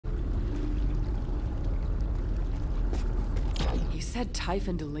said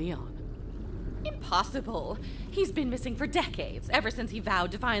Typhon de Leon. Impossible. He's been missing for decades, ever since he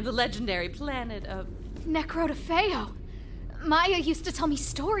vowed to find the legendary planet of... Necrotafeo. Maya used to tell me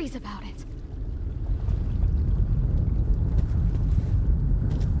stories about it.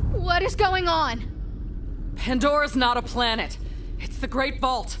 What is going on? Pandora's not a planet. It's the Great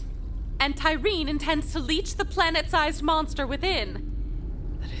Vault. And Tyreen intends to leech the planet-sized monster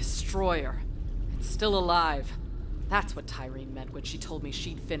within. The Destroyer. It's still alive. That's what Tyreen meant when she told me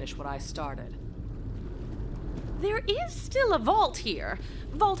she'd finish what I started. There is still a vault here.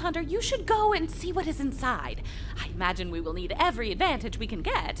 Vault Hunter, you should go and see what is inside. I imagine we will need every advantage we can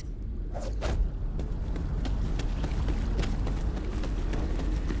get.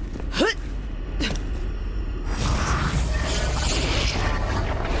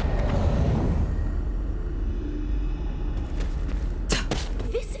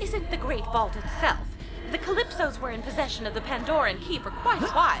 This isn't the Great Vault itself. The Calypsos were in possession of the Pandoran key for quite a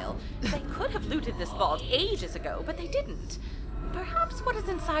while. They could have looted this vault ages ago, but they didn't. Perhaps what is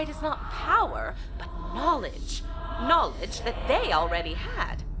inside is not power, but knowledge. Knowledge that they already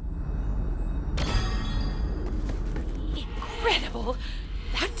had. Incredible!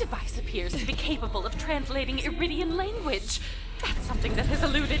 That device appears to be capable of translating Iridian language. That's something that has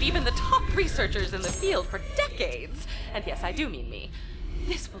eluded even the top researchers in the field for decades. And yes, I do mean me.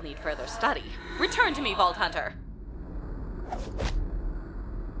 This will need further study. Return to me, Vault Hunter.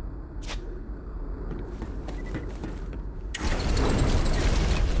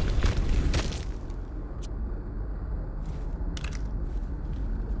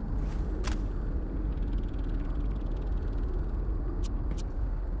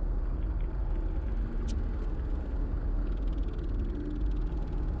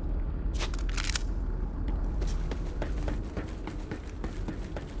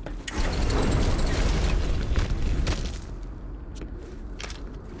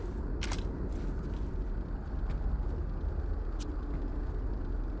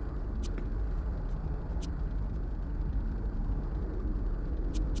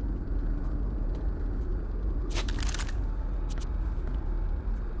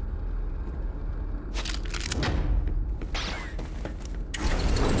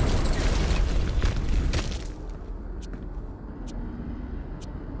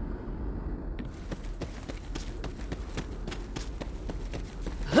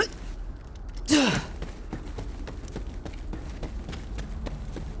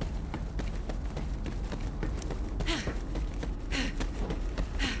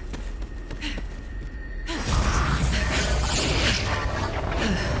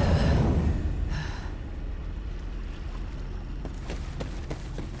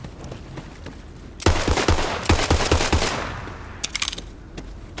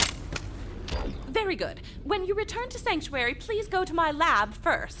 Very good. When you return to Sanctuary, please go to my lab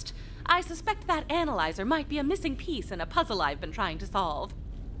first. I suspect that analyzer might be a missing piece in a puzzle I've been trying to solve.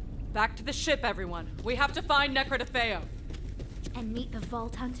 Back to the ship, everyone. We have to find Necrotafeo. And meet the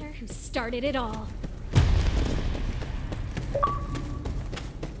Vault Hunter who started it all.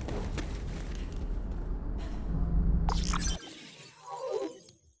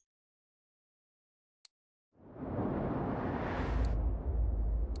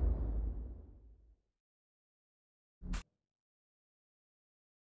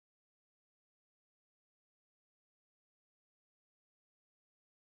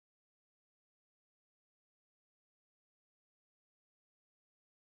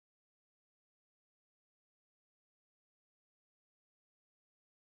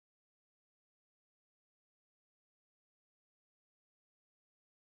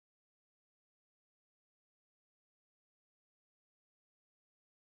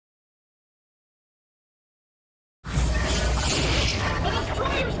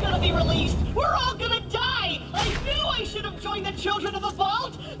 Destroyer's gonna be released! We're all gonna die! I knew I should have joined the Children of the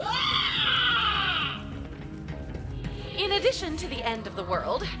Vault! Ah! In addition to the end of the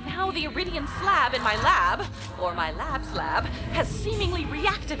world, now the Iridian slab in my lab, or my lab's lab, has seemingly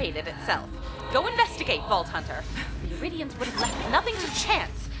reactivated itself. Go investigate, Vault Hunter. The Iridians would have left nothing to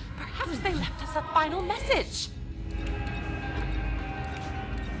chance. Perhaps they left us a final message.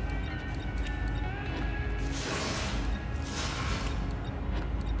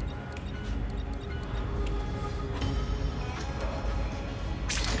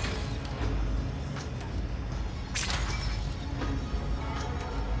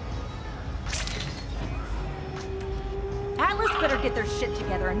 Atlas better get their shit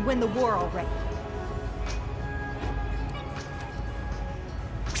together and win the war already.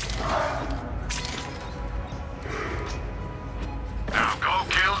 Now go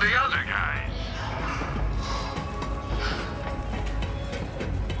kill the other guys.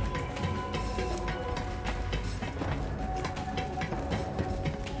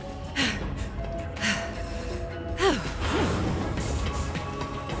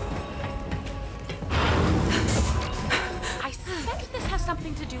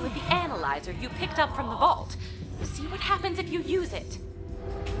 something to do with the analyzer you picked up from the vault. See what happens if you use it.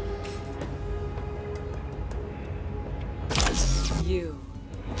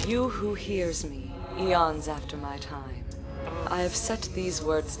 You who hears me, eons after my time. I have set these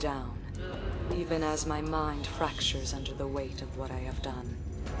words down, even as my mind fractures under the weight of what I have done.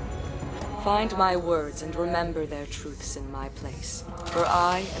 Find my words and remember their truths in my place, for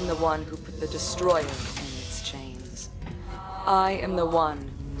I am the one who put the Destroyer in its chains. I am the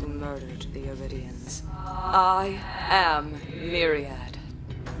one who murdered the Iridians. I am Myriad.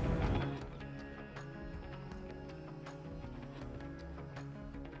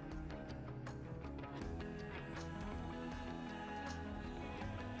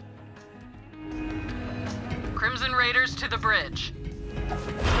 Crimson Raiders to the bridge.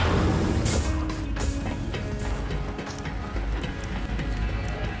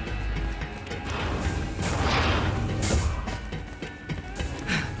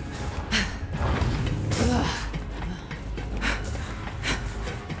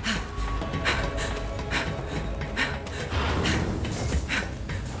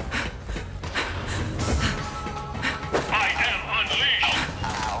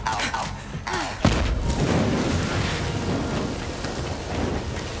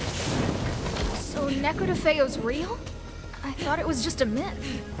 Necrodefeo's real? I thought it was just a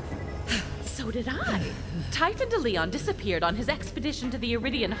myth. So did I. Typhon de Leon disappeared on his expedition to the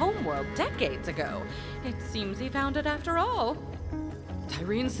Iridian homeworld decades ago. It seems he found it after all.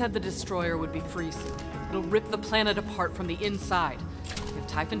 Tyreen said the Destroyer would be free soon. It'll rip the planet apart from the inside. If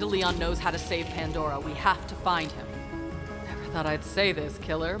Typhon de Leon knows how to save Pandora, we have to find him. Never thought I'd say this,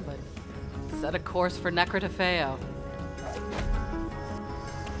 killer, but set a course for Necrodefeo.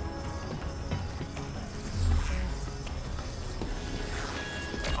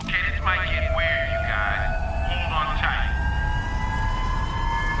 Might get weird, you guys. Hold on tight.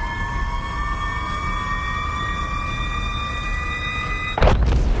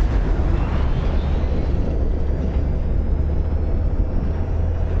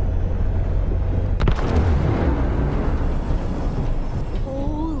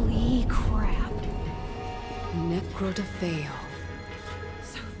 Holy crap. Necrodefeo.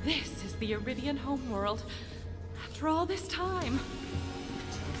 So this is the Iridian homeworld. After all this time.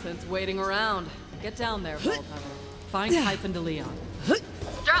 Since waiting around, get down there, Vault Hunter. Find Typhon de Leon.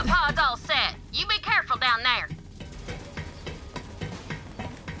 Drop pod's all set. You be careful down there.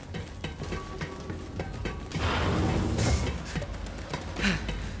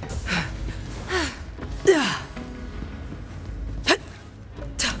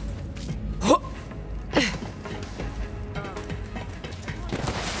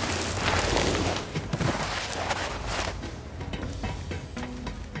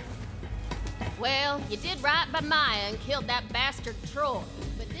 Well, you did right by Maya and killed that bastard Troy.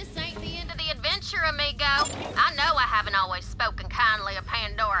 But this ain't the end of the adventure, amigo. I know I haven't always spoken kindly of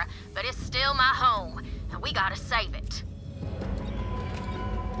Pandora, but it's still my home, and we gotta save it.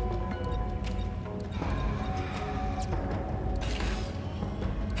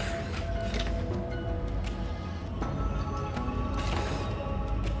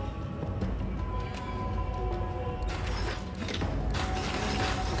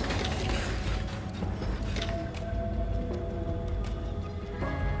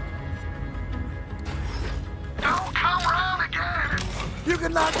 You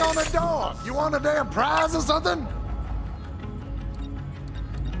can knock on the door. You want a damn prize or something?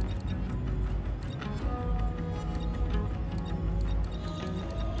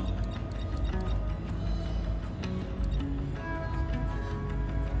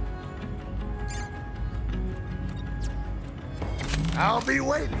 I'll be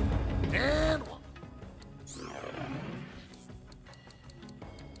waiting. And...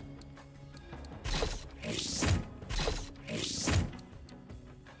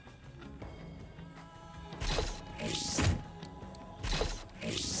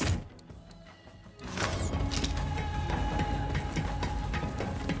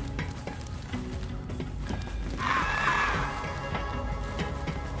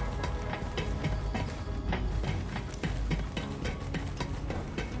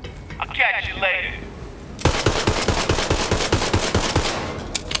 Catch you later.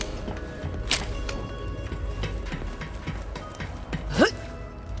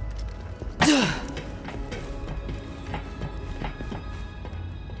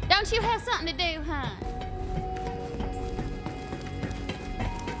 Don't you have something to do, huh?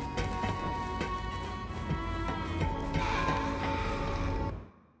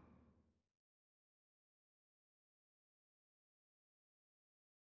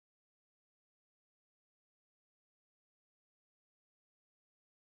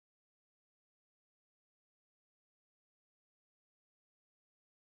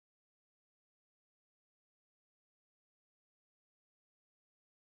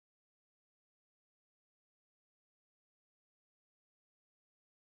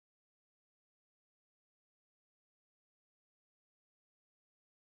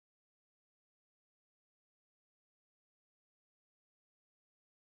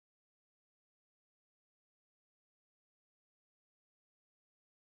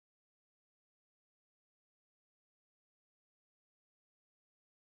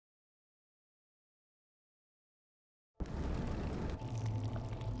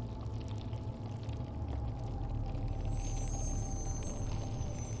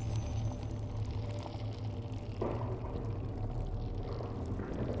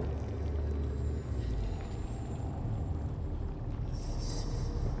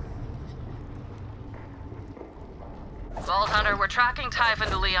 Vault Hunter, we're tracking Typhon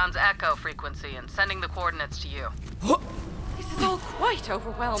de Leon's echo frequency and sending the coordinates to you. This is all quite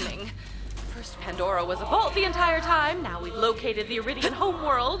overwhelming. First, Pandora was a vault the entire time. Now we've located the Iridian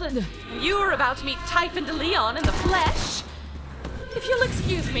homeworld, and you are about to meet Typhon de Leon in the flesh. If you'll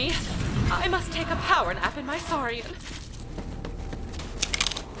excuse me, I must take a power nap in my Saurian.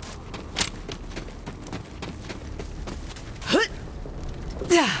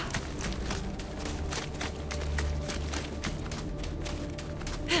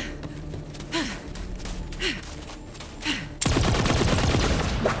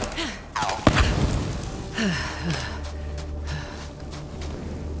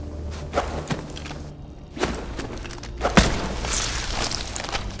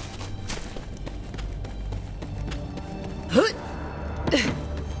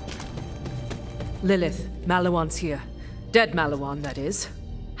 Lilith, Malawan's here. Dead Malawan, that is.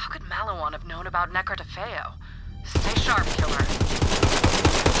 How could Malawan have known about Necrotafeo? Stay sharp, killer.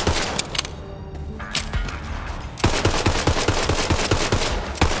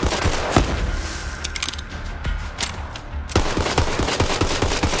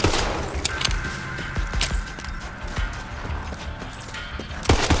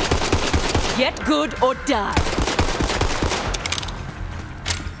 Get good or die.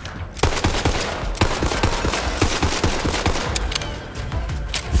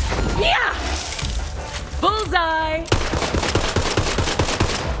 Yeah! Bullseye!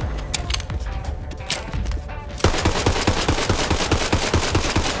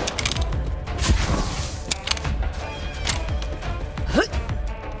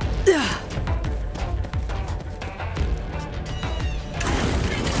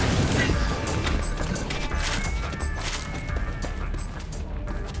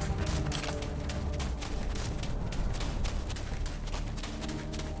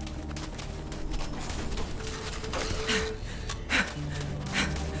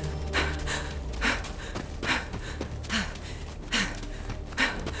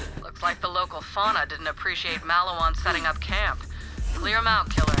 Fauna didn't appreciate Malawan setting up camp. Clear him out,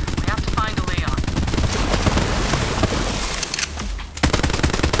 killer. We have to find Leon.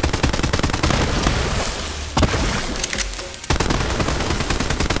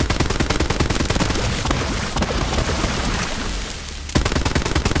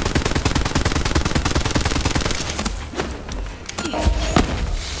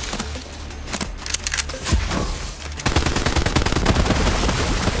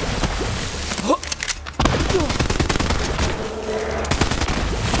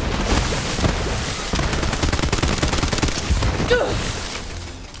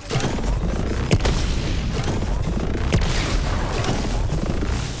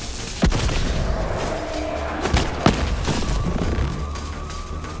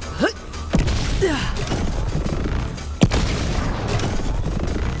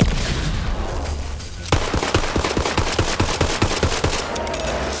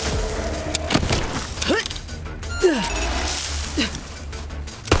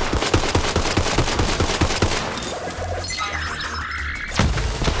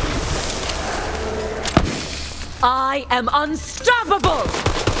 I am unstoppable!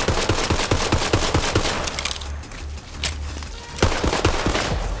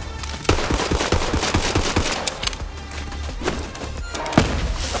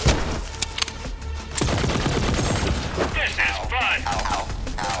 This is fun!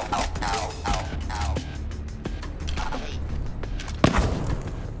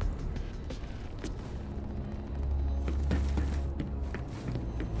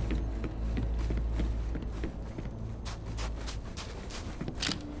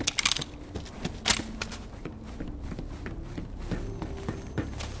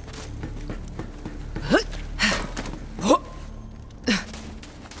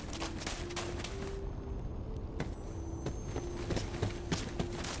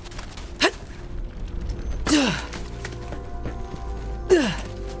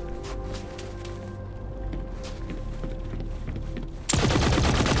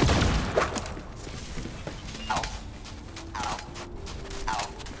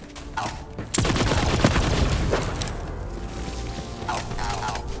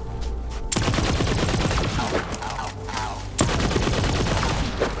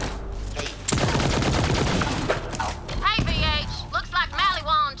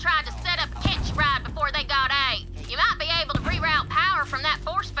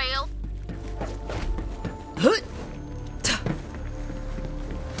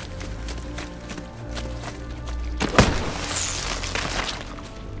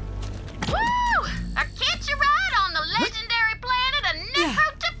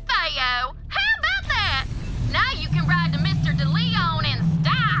 Now you can ride the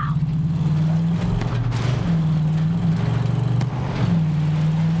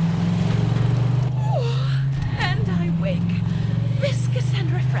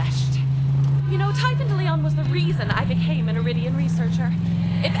refreshed. You know, Typhon DeLeon was the reason I became an Iridian researcher.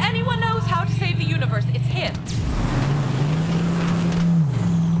 If anyone knows how to save the universe, it's him.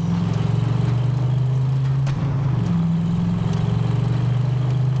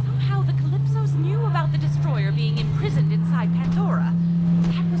 Somehow the Calypsos knew about the destroyer being imprisoned inside Pandora.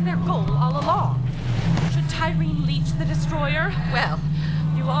 That was their goal all along. Should Tyreen leech the destroyer? Well,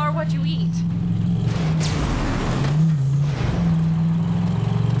 you are what you eat.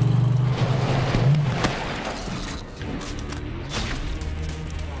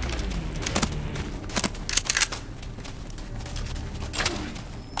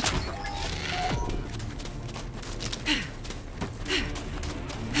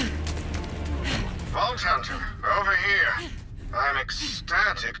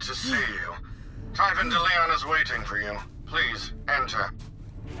 Ecstatic to see you. Typhon DeLeon is waiting for you. Please, enter.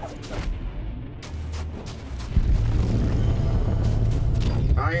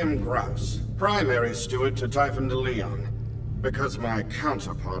 I am Grouse, primary steward to Typhon DeLeon. Because my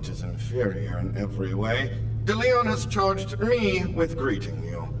counterpart is inferior in every way, DeLeon has charged me with greeting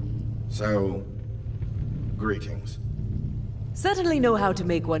you. So, greetings. Certainly know how to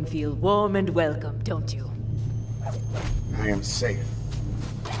make one feel warm and welcome, don't you? I am safe.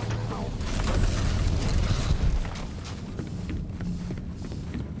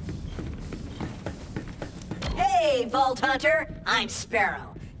 Hey, Vault Hunter! I'm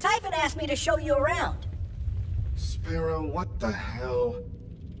Sparrow. Typhon asked me to show you around. Sparrow, what the hell?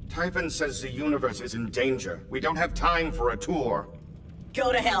 Typhon says the universe is in danger. We don't have time for a tour.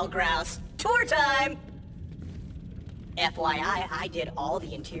 Go to hell, Grouse. Tour time! FYI, I did all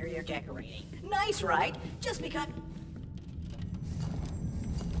the interior decorating. Nice, right? Just because...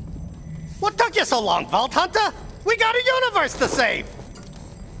 What took you so long, Vault Hunter? We got a universe to save!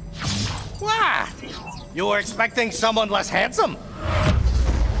 What? You were expecting someone less handsome?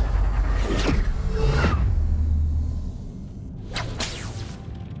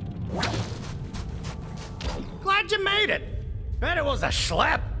 Glad you made it. Bet it was a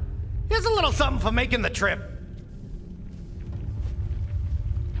schlep. Here's a little something for making the trip.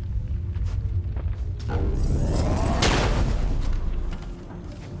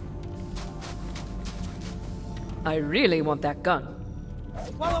 I really want that gun.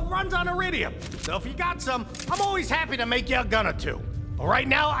 Well, it runs on iridium, so if you got some, I'm always happy to make you a gun or two. But right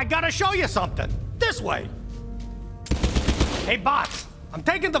now, I gotta show you something. This way. Hey, bots, I'm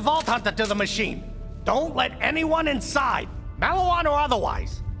taking the Vault Hunter to the machine. Don't let anyone inside, Maliwan or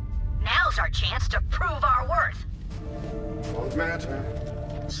otherwise. Now's our chance to prove our worth. Won't matter.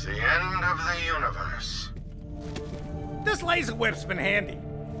 It's the end of the universe. This laser whip's been handy.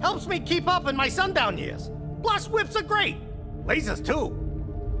 Helps me keep up in my sundown years. Plus, whips are great. Lasers, too.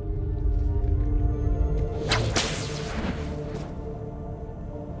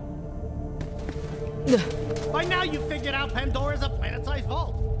 By now, you figured out Pandora's a planet-sized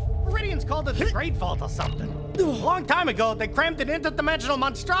vault. Iridians called it the Great Vault or something. A long time ago, they crammed an interdimensional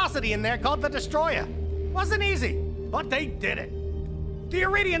monstrosity in there called the Destroyer. Wasn't easy, but they did it. The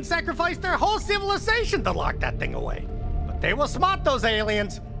Iridians sacrificed their whole civilization to lock that thing away. But they were smart, those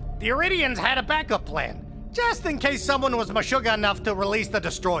aliens. The Iridians had a backup plan, just in case someone was mashuga enough to release the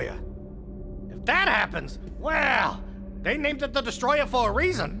Destroyer. If that happens, well, they named it the Destroyer for a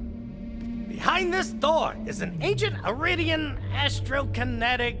reason. Behind this door is an ancient Iridian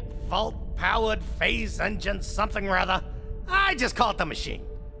astrokinetic vault-powered phase engine something or other. I just call it the machine.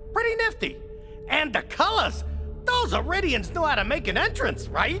 Pretty nifty. And the colors! Those Iridians knew how to make an entrance,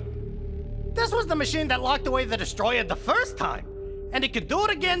 right? This was the machine that locked away the Destroyer the first time. And it could do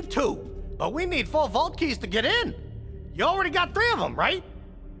it again, too. But we need 4 vault keys to get in. You already got 3 of them, right?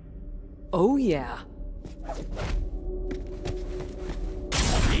 Oh, yeah.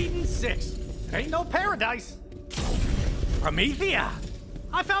 Eden 6. It ain't no paradise. Promethea.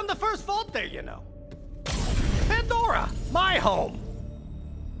 I found the first vault there, you know. Pandora, my home.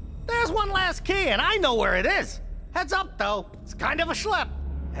 There's one last key, and I know where it is. Heads up, though. It's kind of a schlep,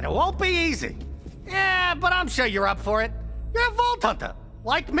 and it won't be easy. Yeah, but I'm sure you're up for it. You're a Vault Hunter,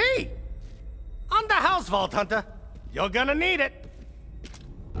 like me. On the house, Vault Hunter. You're gonna need it.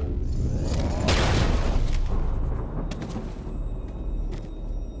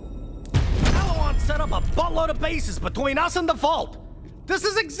 Maliwan set up a buttload of bases between us and the Vault. This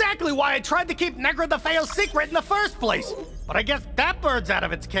is exactly why I tried to keep Negra the Fail secret in the first place. But I guess that bird's out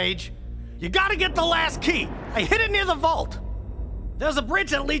of its cage. You gotta get the last key. I hid it near the vault. There's a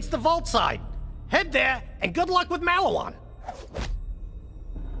bridge that leads to the vault side. Head there, and good luck with Maliwan.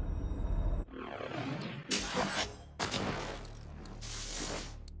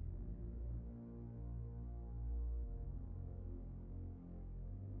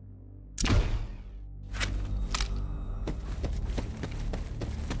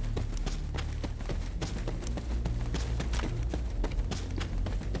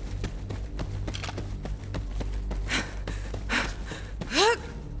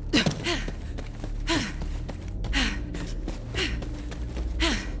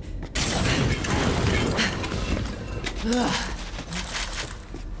 How's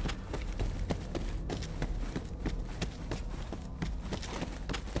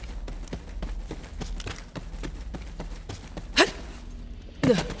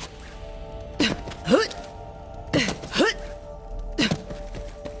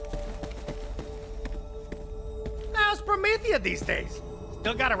Promethea these days?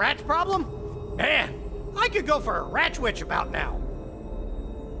 Still got a ratch problem? Man, I could go for a ratch witch about now.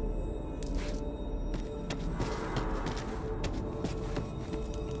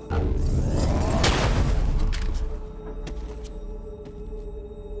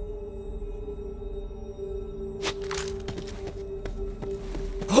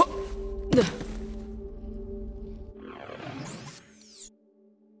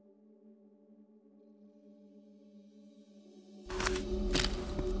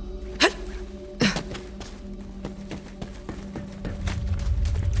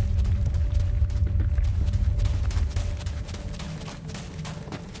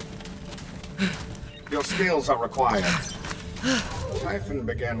 Your skills are required. Typhon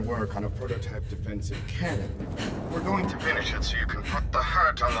began work on a prototype defensive cannon. We're going to finish it so you can put the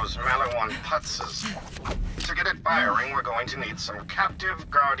hurt on those Malawan putzes. To get it firing, we're going to need some captive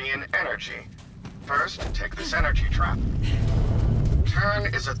Guardian energy. First, take this energy trap.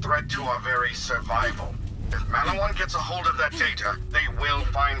 Turn is a threat to our very survival. If Malawan gets a hold of that data, they will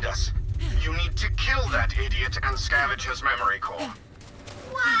find us. You need to kill that idiot and scavenge his memory core.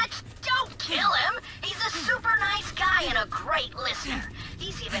 What? Don't kill him! He's a super nice guy and a great listener.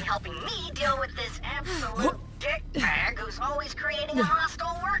 He's even helping me deal with this absolute dickbag who's always creating a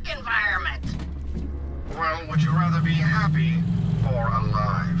hostile work environment. Well, would you rather be happy or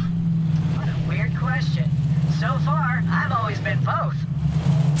alive? What a weird question. So far, I've always been both.